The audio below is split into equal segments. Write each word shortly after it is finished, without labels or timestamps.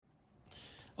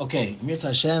Okay, Mirza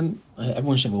Hashem,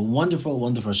 everyone should have a wonderful,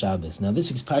 wonderful Shabbos. Now, this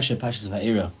week's Parsha, Parshas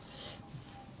Vaeira,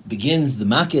 begins the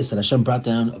Makis that Hashem brought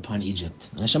down upon Egypt.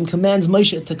 And Hashem commands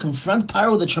Moshe to confront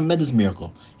Paro with a tremendous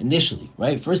miracle, initially,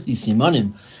 right? First, these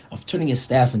simanim of turning his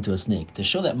staff into a snake, to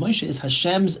show that Moshe is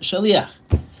Hashem's Shaliach,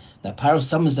 that Paro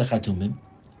summons the Khartoumim,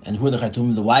 and who are the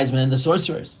Khartoumim? The wise men and the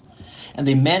sorcerers. And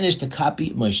they manage to copy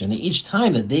Moshe. And each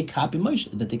time that they copy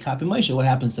Moshe, what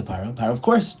happens to Paro? Paro, of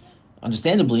course,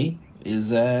 understandably,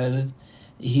 is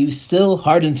he still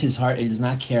hardens his heart. He does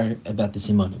not care about the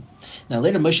Simonim. Now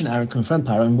later Moshe and Aaron confront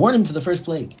Paro and warn him for the first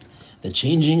plague, the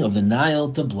changing of the Nile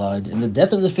to blood and the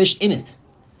death of the fish in it.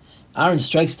 Aaron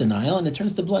strikes the Nile and it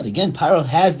turns to blood. Again, Paro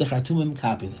has the Khartoumim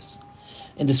copy this.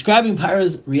 In describing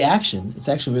Paro's reaction, it's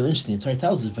actually really interesting. The Torah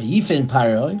tells us, "Vayifen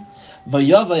Paro,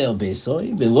 vayavay el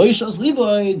beisoy, veloishos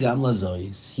liboy gam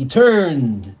lazois." He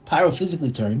turned. Paro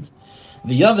physically turned.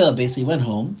 Vayavay el beisoy, he went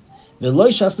home. He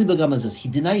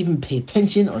did not even pay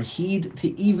attention or heed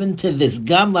to this.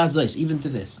 Gam lazois, even to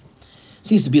this.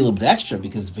 Seems to be a little bit extra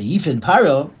because Vayifen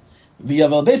Paro,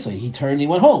 v'yavel beisoy, he turned, he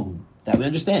went home. That we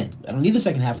understand. I don't need the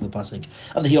second half of the pasuk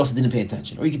of that he also didn't pay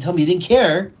attention. Or you can tell me he didn't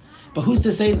care, but who's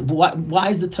to say? Why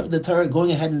is the Torah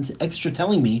going ahead and extra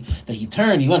telling me that he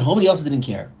turned, he went home, and he also didn't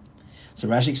care? So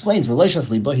Rashi explains,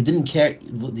 he didn't care,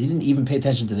 he didn't even pay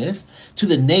attention to this, to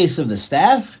the nace of the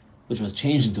staff, which was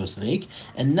changed into a snake,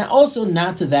 and also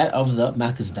not to that of the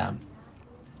makas dam.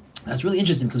 That's really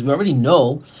interesting because we already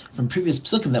know from previous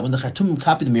psukim that when the Khartoumim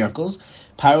copied the miracles,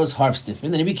 Paro's heart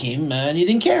stiffened, then he became, and he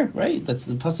didn't care, right? That's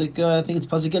the pasuk, I think it's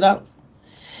pasuk get out.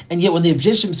 And yet when the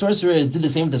Egyptian sorcerers did the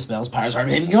same with the spells, Paro's heart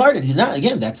became hard, and he did not.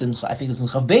 Again, that's in, I think it's in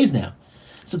Chav Beis now.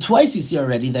 So twice you see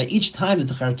already that each time that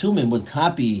the Khartoumim would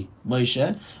copy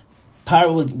Moshe,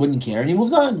 Paro wouldn't care, and he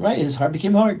moved on, right? His heart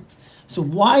became hard. So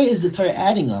why is the Torah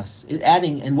adding,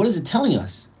 and what is it telling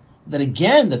us? That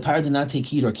again, the Paro did not take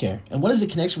heed or care. And what is the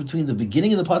connection between the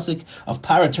beginning of the pasuk of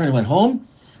Paro turned and went home,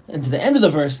 and to the end of the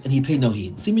verse, and he paid no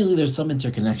heed? Seemingly there's some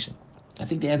interconnection. I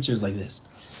think the answer is like this.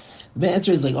 The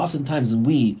answer is like oftentimes when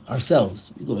we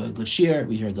ourselves, we go to a good shir,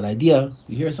 we hear a good idea,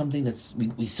 we hear something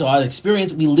we saw an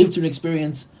experience, we lived through an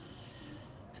experience,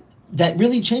 that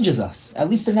really changes us, at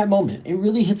least in that moment. It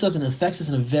really hits us and affects us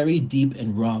in a very deep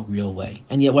and raw, real way.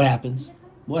 And yet what happens?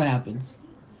 What happens?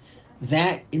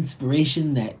 That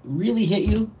inspiration that really hit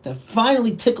you, that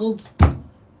finally tickled, it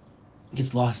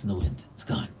gets lost in the wind. It's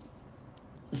gone.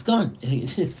 It's gone.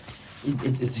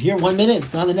 It's here 1 minute, it's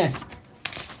gone the next.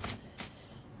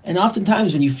 And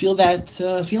oftentimes when you feel that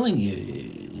feeling,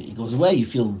 it goes away. You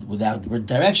feel without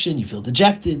direction, you feel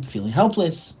dejected, feeling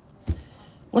helpless.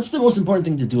 What's the most important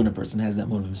thing to do when a person has that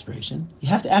moment of inspiration? You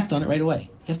have to act on it right away.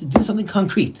 You have to do something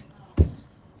concrete.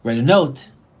 Write a note.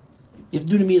 You have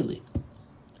to do it immediately.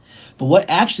 But what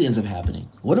actually ends up happening?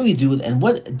 What do we do and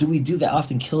what do we do that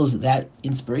often kills that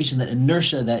inspiration, that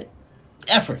inertia, that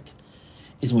effort?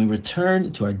 Is when we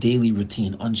return to our daily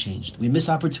routine unchanged. We miss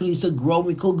opportunities to grow.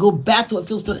 We go back to what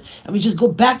feels familiar. And we just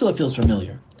go back to what feels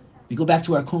familiar. We go back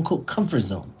to our quote-unquote comfort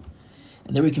zone.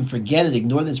 And then we can forget and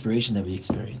ignore the inspiration that we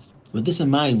experienced. With this in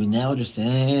mind, we now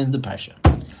understand the Parsha.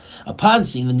 Upon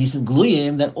seeing the Nisim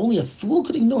Gluyim that only a fool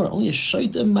could ignore, only a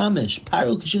Shaita Mamish,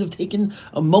 Paro should have taken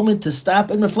a moment to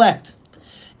stop and reflect.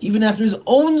 Even after his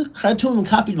own Khartoum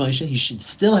copied Moshe, he should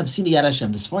still have seen the Yad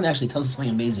Hashem. The Sforn actually tells us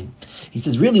something amazing. He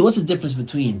says, really, what's the difference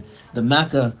between the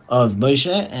Makkah of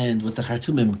Moshe and what the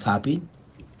Khartoumim copied?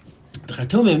 The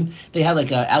Khartoumim, they had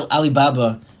like a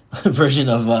Alibaba version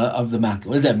of the Makkah.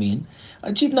 What does that mean?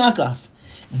 A cheap knockoff.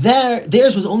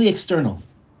 Theirs was only external.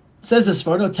 Says the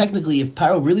Sforno, technically, if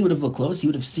Paro really would have looked close, he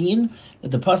would have seen that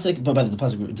the pasuk, but by the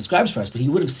pasuk describes for us, but he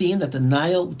would have seen that the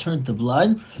Nile turned to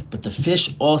blood, but the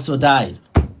fish also died.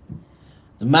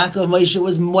 The Makkah of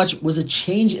Moshe was a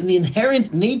change in the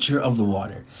inherent nature of the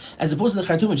water, as opposed to the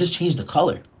Khartoum, it just changed the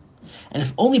color. And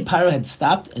if only Paro had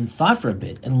stopped and thought for a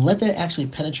bit and let that actually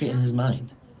penetrate in his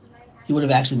mind, he would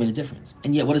have actually made a difference.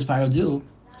 And yet, what does Paro do?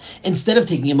 Instead of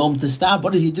taking a moment to stop,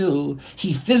 what does he do?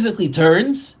 He physically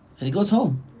turns and he goes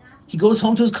home. He goes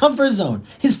home to his comfort zone,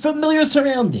 his familiar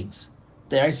surroundings.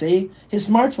 Dare I say, his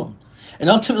smartphone, and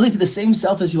ultimately to the same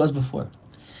self as he was before.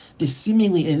 This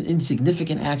seemingly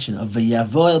insignificant action of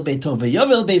Vayavo Beito,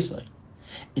 Vayavel Beisoy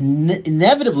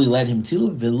inevitably led him to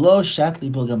Velo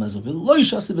Shatli Bilgamazo, Velo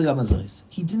Shasli Bilgamazois.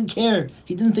 He didn't care.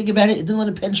 He didn't think about it. It didn't let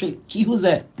him penetrate. He was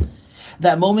that.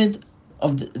 That moment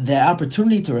of the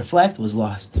opportunity to reflect was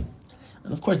lost.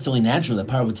 And of course, it's only natural that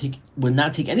Paro would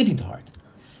not take anything to heart.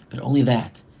 But only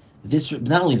that.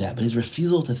 Not only that, but his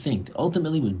refusal to think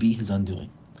ultimately would be his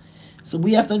undoing. So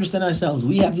we have to understand ourselves.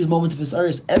 We have these moments of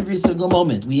Hisaris every single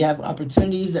moment. We have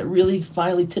opportunities that really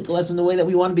finally tickle us in the way that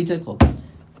we want to be tickled.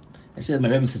 say that my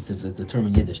Rebbe says it's a term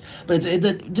in Yiddish, but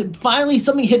finally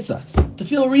something hits us to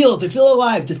feel real, to feel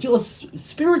alive, to feel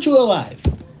spiritual alive,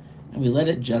 and we let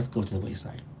it just go to the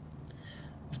wayside.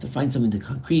 We have to find something to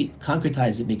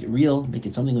concretize it, make it real, make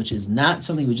it something which is not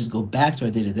something we just go back to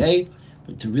our day to day,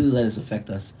 but to really let us affect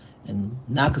us and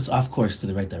knock us off course to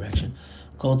the right direction.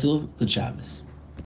 Kol Tov, good Shabbos.